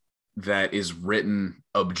movie that is written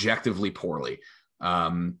objectively poorly.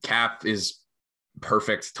 Cap is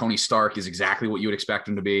perfect. Tony Stark is exactly what you would expect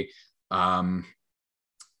him to be. I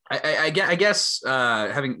guess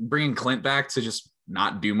bringing Clint back to just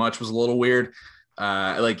not do much was a little weird.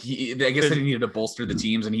 I guess that he needed to bolster the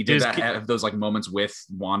teams, and he did have those like moments with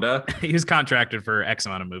Wanda. He was contracted for X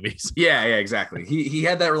amount of movies. Yeah, exactly. He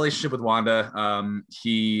had that relationship with Wanda.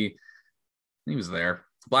 He was there.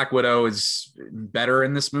 Black Widow is better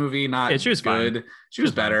in this movie. She was good. Fine. She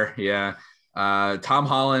was better. Yeah. Tom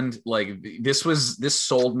Holland, like this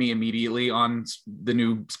sold me immediately on the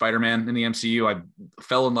new Spider-Man in the MCU. I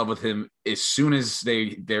fell in love with him as soon as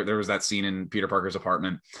there was that scene in Peter Parker's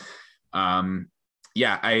apartment.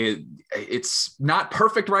 It's not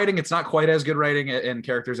perfect writing. It's not quite as good writing and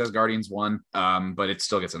characters as Guardians 1. But it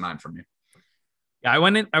still gets a 9 from me. Yeah, I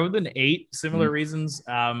went with an 8, similar reasons.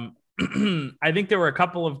 I think there were a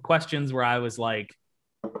couple of questions where I was like,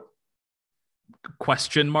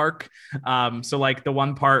 question mark. So like the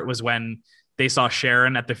one part was when they saw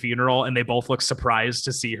Sharon at the funeral and they both looked surprised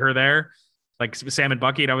to see her there, like Sam and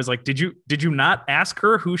Bucky. And I was like, did you not ask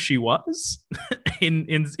her who she was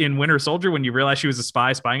in Winter Soldier when you realized she was a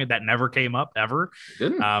spying it? That never came up ever.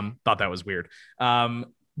 Didn't. Thought that was weird.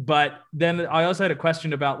 But then I also had a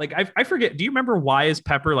question about, like, I forget, do you remember why is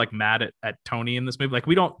Pepper like mad at Tony in this movie? Like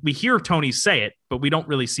we hear Tony say it, but we don't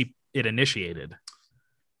really see it initiated.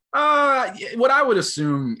 What I would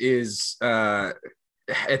assume is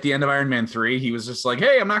at the end of Iron Man 3, he was just like,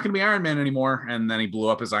 hey, I'm not going to be Iron Man anymore. And then he blew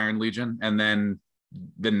up his Iron Legion. And then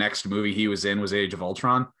the next movie he was in was Age of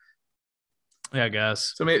Ultron. Yeah, I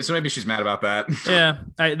guess. So maybe she's mad about that. Yeah,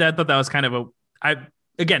 I thought that was kind of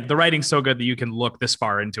again, the writing's so good that you can look this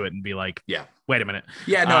far into it and be like, yeah, wait a minute.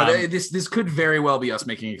 Yeah, no, this could very well be us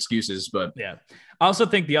making excuses, but yeah. I also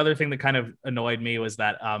think the other thing that kind of annoyed me was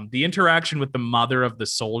that the interaction with the mother of the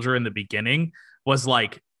soldier in the beginning was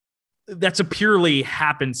like, that's a purely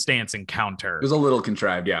happenstance encounter. It was a little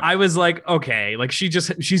contrived. Yeah. I was like, okay, like she's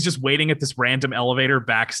just waiting at this random elevator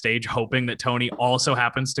backstage, hoping that Tony also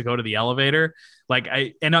happens to go to the elevator. Like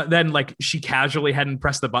then like she casually hadn't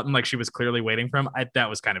pressed the button. Like she was clearly waiting for him. That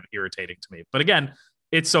was kind of irritating to me, but again,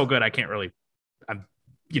 it's so good. I can't really, I'm,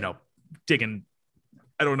 digging.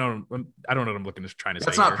 I don't know what I'm looking to trying to say.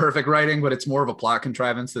 That's not here. Perfect writing, but it's more of a plot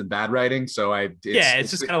contrivance than bad writing. So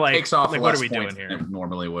it's just kind of like, takes off like what are we doing here? It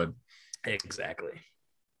normally would. Exactly.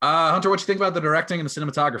 Hunter, what you think about the directing and the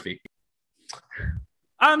cinematography?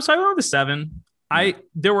 So I went with a 7.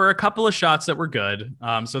 There were a couple of shots that were good.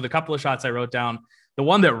 So the couple of shots I wrote down, the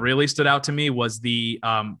one that really stood out to me was the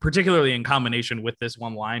particularly in combination with this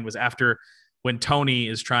one line was after when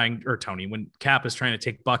when Cap is trying to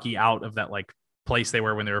take Bucky out of that like place they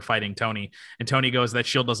were when they were fighting Tony, and Tony goes, that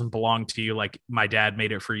shield doesn't belong to you, like my dad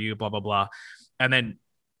made it for you, blah blah blah. And then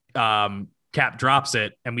Cap drops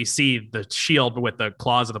it and we see the shield with the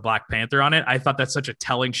claws of the Black Panther on it. I thought that's such a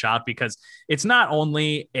telling shot because it's not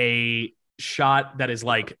only a shot that is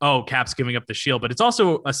like, oh, Cap's giving up the shield, but it's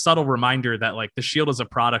also a subtle reminder that like the shield is a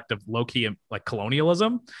product of low-key like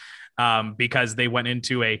colonialism, because they went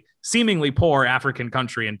into a seemingly poor African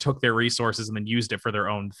country and took their resources and then used it for their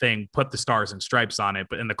own thing, put the stars and stripes on it,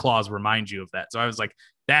 but and the claws remind you of that. So I was like,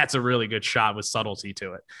 that's a really good shot with subtlety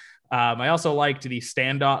to it. I also liked the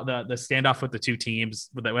standoff, the standoff with the two teams.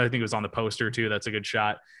 I think it was on the poster too. That's a good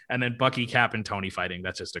shot. And then Bucky, Cap, and Tony fighting.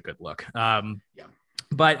 That's just a good look. So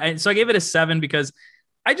I gave it a 7 because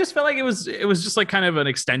I just felt like it was just like kind of an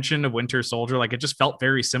extension of Winter Soldier. Like it just felt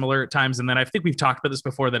very similar at times. And then I think we've talked about this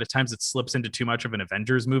before, that at times it slips into too much of an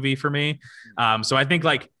Avengers movie for me. So I think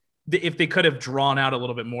like if they could have drawn out a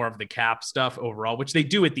little bit more of the Cap stuff overall, which they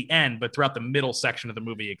do at the end, but throughout the middle section of the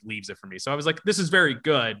movie, it leaves it for me. So I was like, this is very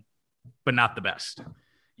good, but not the best.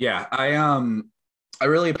 Yeah, I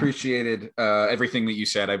really appreciated everything that you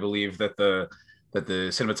said. I believe that the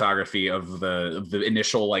cinematography of the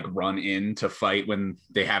initial like run in to fight when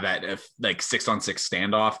they have that like 6-on-6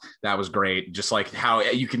 standoff, that was great. Just like how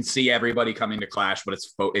you can see everybody coming to clash, but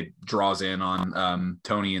it draws in on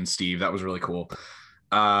Tony and Steve. That was really cool.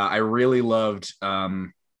 I really loved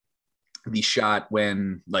the shot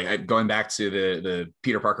when, like, going back to the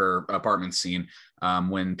Peter Parker apartment scene,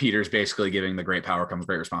 when Peter's basically giving the great power comes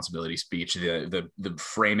great responsibility speech. The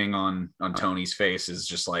framing on Tony's face is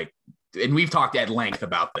just like, and we've talked at length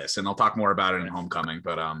about this, and I'll talk more about it in Homecoming,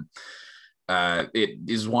 but it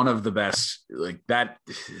is one of the best, like that.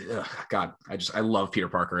 God, I love Peter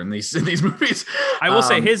Parker in these movies. I will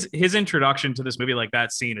say his introduction to this movie, like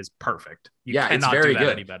that scene, is perfect. It's very good.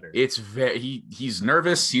 Any better. It's he's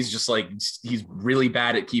nervous. He's just like, he's really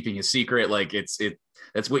bad at keeping his secret. Like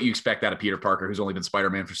that's what you expect out of Peter Parker, who's only been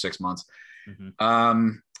Spider-Man for 6 months. Mm-hmm.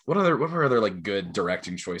 What were other like good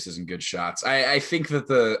directing choices and good shots? I think that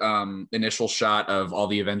the initial shot of all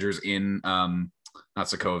the Avengers in not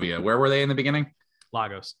Sokovia. Where were they in the beginning?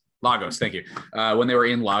 Lagos. Thank you. When they were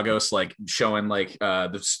in Lagos, like showing like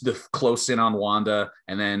the close in on Wanda,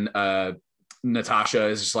 and then Natasha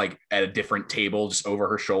is just like at a different table, just over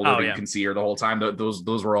her shoulder, but you can see her the whole time.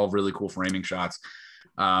 Those were all really cool framing shots.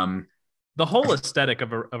 The whole aesthetic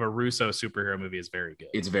of a Russo superhero movie is very good.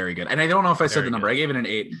 It's very good. And I don't know if I said the number. I gave it an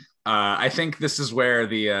 8. I think this is where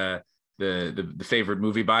the favorite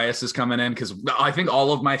movie bias is coming in, because I think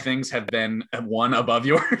all of my things have been one above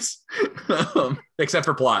yours, except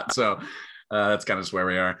for plot. So that's kind of just where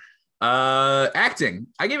we are. Acting,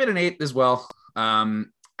 I gave it an 8 as well.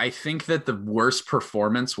 I think that the worst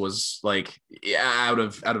performance was like out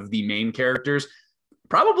of the main characters,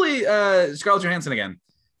 probably Scarlett Johansson again,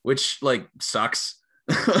 which like sucks.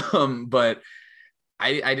 But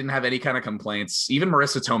I didn't have any kind of complaints. Even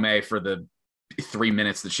Marissa Tomei for the 3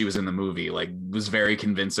 minutes that she was in the movie, like was very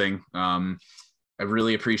convincing. I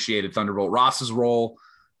really appreciated Thunderbolt Ross's role.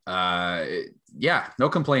 Yeah, no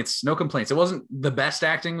complaints. It wasn't the best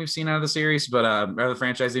acting we've seen out of the series, but or the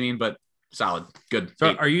franchise, but solid, good.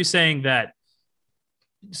 So are you saying that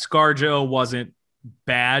ScarJo wasn't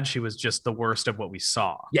bad? She was just the worst of what we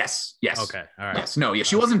saw. Yes. Okay. All right. Yes. No. Yeah.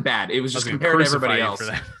 She wasn't bad. It was just compared to everybody else.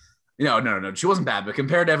 No. She wasn't bad, but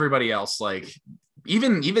compared to everybody else, like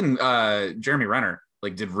even Jeremy Renner,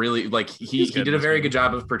 like did really like he did a very good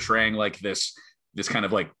job of portraying like this kind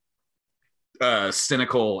of like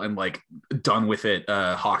cynical and like done with it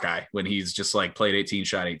Hawkeye when he's just like played 18,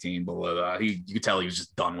 shot 18, blah, blah, blah. You could tell he was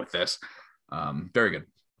just done with this. Very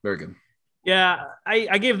good. Yeah,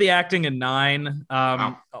 I gave the acting a 9.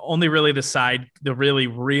 Wow. Only really the really,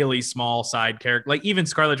 really small side character. Like even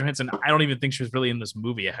Scarlett Johansson, I don't even think she was really in this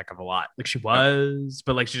movie a heck of a lot. Like she was,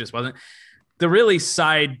 but like she just wasn't. The really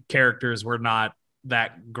side characters were not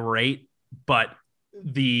that great, but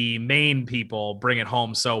the main people bring it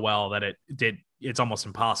home so well that it's almost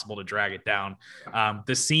impossible to drag it down.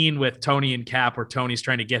 The scene with Tony and Cap where Tony's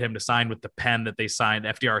trying to get him to sign with the pen that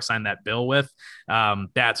FDR signed that bill with.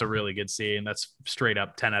 That's a really good scene. That's straight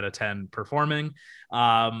up 10 out of 10 performing.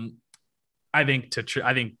 I think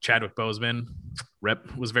Chadwick Boseman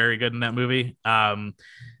was very good in that movie.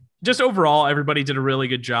 Just overall, everybody did a really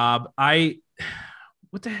good job.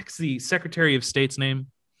 What the heck's the Secretary of State's name?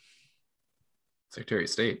 Secretary of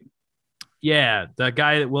State. Yeah, the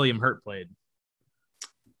guy that William Hurt played.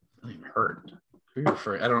 William Hurt.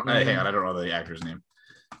 I don't. Hang on, I don't know the actor's name.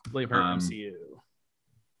 William Hurt, MCU.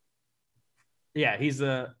 Yeah, he's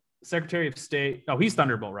the Secretary of State. Oh, he's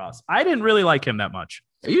Thunderbolt Ross. I didn't really like him that much.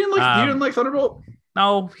 You didn't like Thunderbolt?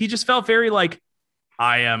 No, he just felt very like,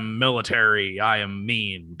 I am military. I am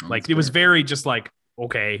mean. Like it was very just like,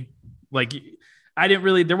 okay, like. I didn't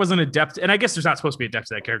really, there wasn't a depth, and I guess there's not supposed to be a depth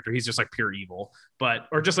to that character. He's just like pure evil,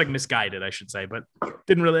 or just like misguided, I should say, but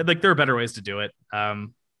didn't really, like there are better ways to do it. 9.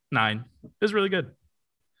 It was really good.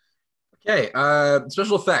 Okay.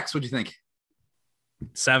 Special effects. What'd you think?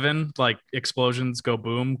 7, like explosions go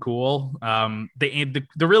boom. Cool. The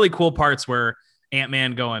really cool parts were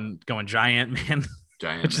Ant-Man going Giant Man.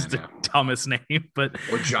 Which is the dumbest name, but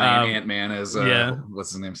or Giant Ant-Man as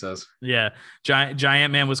what's his name says. Yeah,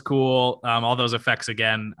 Giant Man was cool. All those effects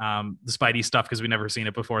again, the Spidey stuff because we never seen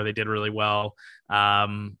it before. They did really well.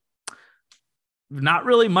 Not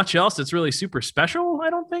really much else that's really super special, I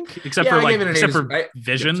don't think, except for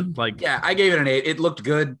Vision. I gave it an 8. It looked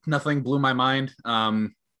good. Nothing blew my mind. The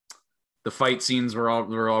fight scenes were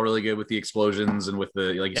all really good with the explosions and with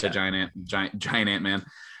the said giant Ant-Man.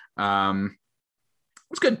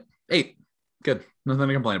 It's good. 8. Good. Nothing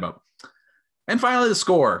to complain about. And finally, the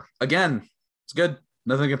score. Again, it's good.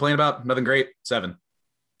 Nothing to complain about. Nothing great. 7.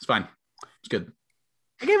 It's fine. It's good.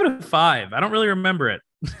 I gave it a 5. I don't really remember it.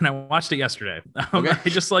 And I watched it yesterday. Okay. I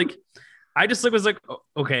just was like,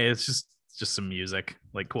 okay, it's just some music.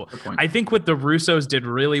 Like, cool. I think what the Russos did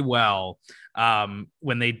really well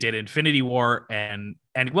when they did Infinity War and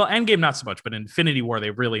Endgame, not so much, but Infinity War,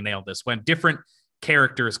 they really nailed this. When different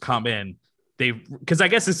characters come in, because I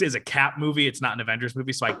guess this is a Cap movie, it's not an Avengers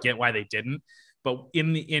movie, so I get why they didn't. But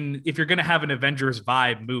if you're going to have an Avengers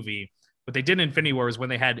vibe movie, what they did in Infinity War was when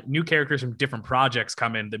they had new characters from different projects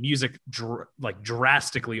come in, the music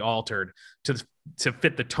drastically altered to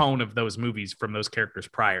fit the tone of those movies from those characters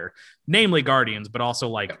prior, namely Guardians, but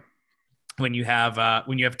also when you have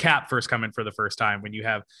Cap first come in for the first time, when you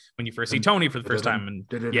first see Tony for the first time, and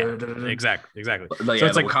exactly. So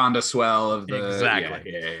it's like Wakanda swell of the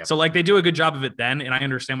exactly. Yeah. So like they do a good job of it then, and I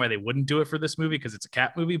understand why they wouldn't do it for this movie because it's a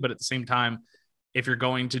Cap movie, but at the same time, if you're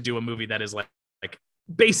going to do a movie that is like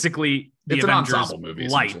basically it's Avengers an ensemble movie,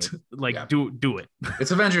 light, do it.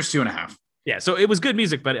 It's Avengers 2.5. Yeah, so it was good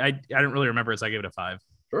music, but I don't really remember it, so I gave it a 5.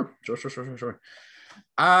 Sure.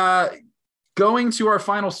 Going to our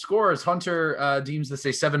final scores, Hunter deems this a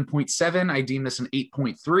 7.7. I deem this an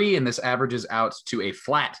 8.3, and this averages out to a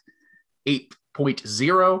flat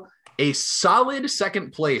 8.0. A solid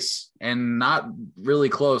second place, and not really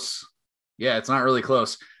close. Yeah, it's not really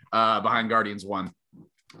close. Behind Guardians 1.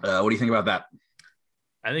 What do you think about that?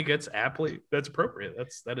 I think that's appropriate.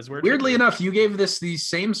 That is where. Weirdly enough, you gave this the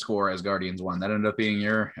same score as Guardians 1. That ended up being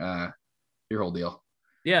your whole deal.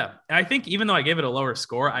 Yeah, I think even though I gave it a lower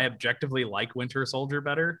score, I objectively like Winter Soldier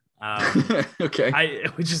better. Okay.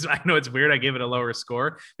 I know it's weird. I gave it a lower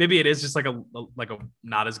score. Maybe it is just like a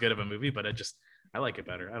not as good of a movie, but I like it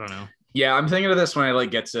better. I don't know. Yeah, I'm thinking of this when I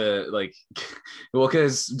get to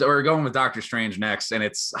because we're going with Doctor Strange next, and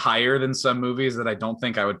it's higher than some movies that I don't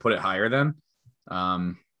think I would put it higher than.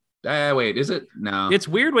 Wait, is it? No. It's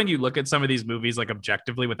weird when you look at some of these movies like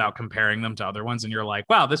objectively without comparing them to other ones, and you're like,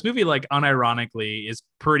 wow, this movie like unironically is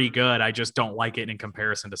pretty good. I just don't like it in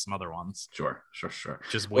comparison to some other ones. Sure.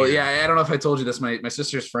 Just weird. Well, yeah, I don't know if I told you this. My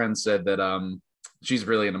sister's friend said that she's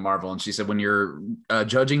really into Marvel, and she said when you're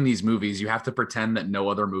judging these movies, you have to pretend that no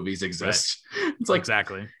other movies exist. Right. It's like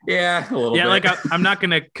exactly. Yeah, a little bit. Like I'm not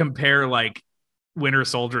gonna compare like Winter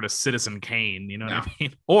Soldier to Citizen Kane, you know what I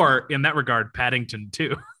mean? Or in that regard, Paddington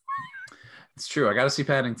 2. It's true. I got to see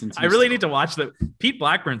Paddington 2. I really need to watch them. Pete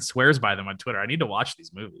Blackburn swears by them on Twitter. I need to watch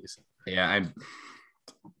these movies. Yeah, I'm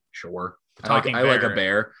sure. I like a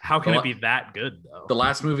bear. How can it be that good, though? The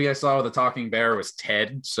last movie I saw with a talking bear was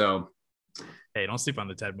Ted. So, hey, don't sleep on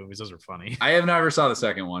the Ted movies. Those are funny. I have never saw the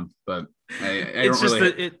second one, but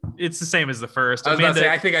it's the same as the first. I was about to say,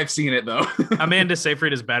 I think I've seen it though. Amanda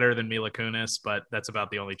Seyfried is better than Mila Kunis, but that's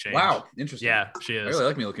about the only change. Wow, interesting. Yeah, she is. I really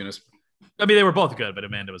like Mila Kunis. I mean, they were both good, but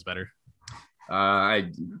Amanda was better. I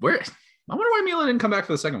wonder why Mila didn't come back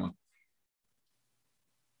for the second one.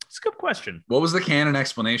 It's a good question. What was the canon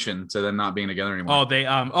explanation to them not being together anymore?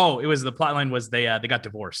 It was the plot line was they got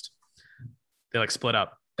divorced. They like split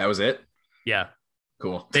up. That was it? Yeah.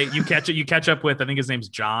 Cool. You catch up with, I think his name's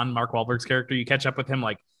John, Mark Wahlberg's character. You catch up with him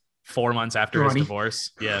like 4 months after his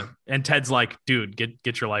divorce. Yeah. And Ted's like, dude,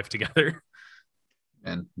 get your life together.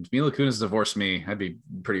 And if Mila Kunis divorced me, I'd be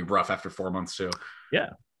pretty rough after 4 months too.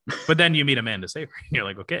 Yeah. But then you meet Amanda Seyfried. You're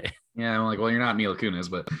like, okay. Yeah, I'm like, well, you're not Mila Kunis,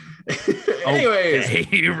 but anyways.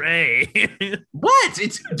 Hey, Ray. What?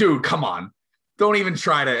 Dude, come on. Don't even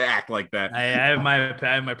try to act like that. I have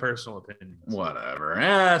my personal opinion.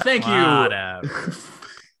 Whatever. Thank you.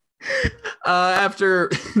 After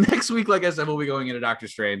next week, like I said, we'll be going into Doctor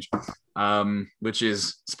Strange, which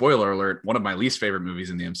is, spoiler alert, one of my least favorite movies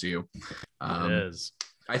in the MCU. It is.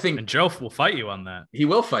 I think, and Joe will fight you on that. He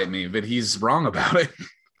will fight me, but he's wrong about it.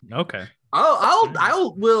 Okay. I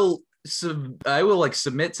will like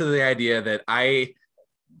submit to the idea that I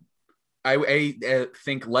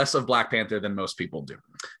think less of Black Panther than most people do.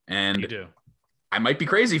 And you do. I might be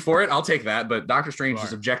crazy for it. I'll take that. But Doctor Strange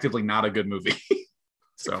is objectively not a good movie.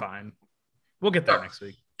 So fine. We'll get there next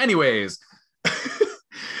week. Anyways,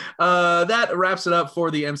 that wraps it up for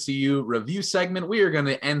the MCU review segment. We are going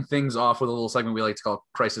to end things off with a little segment we like to call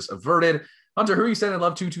Crisis Averted. Hunter, who are you sending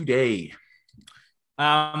love to today?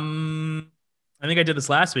 I think I did this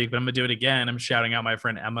last week, but I'm going to do it again. I'm shouting out my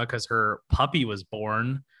friend Emma because her puppy was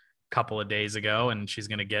born a couple of days ago, and she's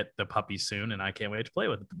going to get the puppy soon, and I can't wait to play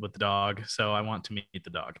with the dog. So I want to meet the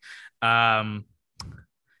dog.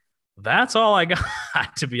 That's all I got,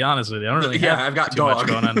 to be honest with you. I don't really have I've got too much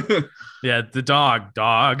going on. Yeah, the dog.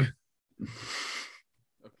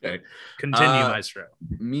 Okay. Continue, Maestro.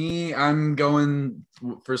 Me, I'm going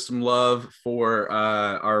for some love for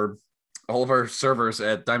all of our servers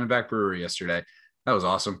at Diamondback Brewery yesterday. That was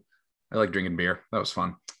awesome. I like drinking beer. That was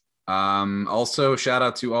fun. Also, shout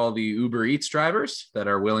out to all the Uber Eats drivers that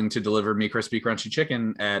are willing to deliver me crispy, crunchy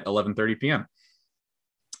chicken at 11:30 p.m.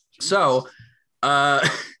 Jeez. So,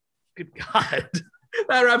 good God.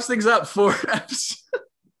 That wraps things up for episode.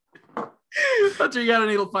 Hunter, you got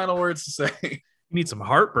any final words to say? You need some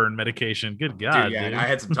heartburn medication. Good God. Dude, I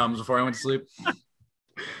had some Tums before I went to sleep.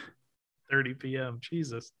 30 p.m.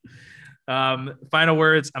 Jesus. Final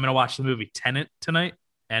words. I'm going to watch the movie Tenet tonight,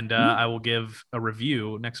 and I will give a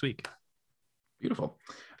review next week. Beautiful.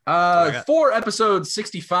 For episode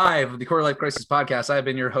 65 of the Quarter Life Crisis podcast, I've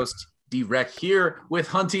been your host, DWreck, here with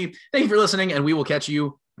Hunty. Thank you for listening, and we will catch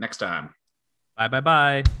you next time.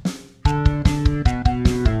 Bye.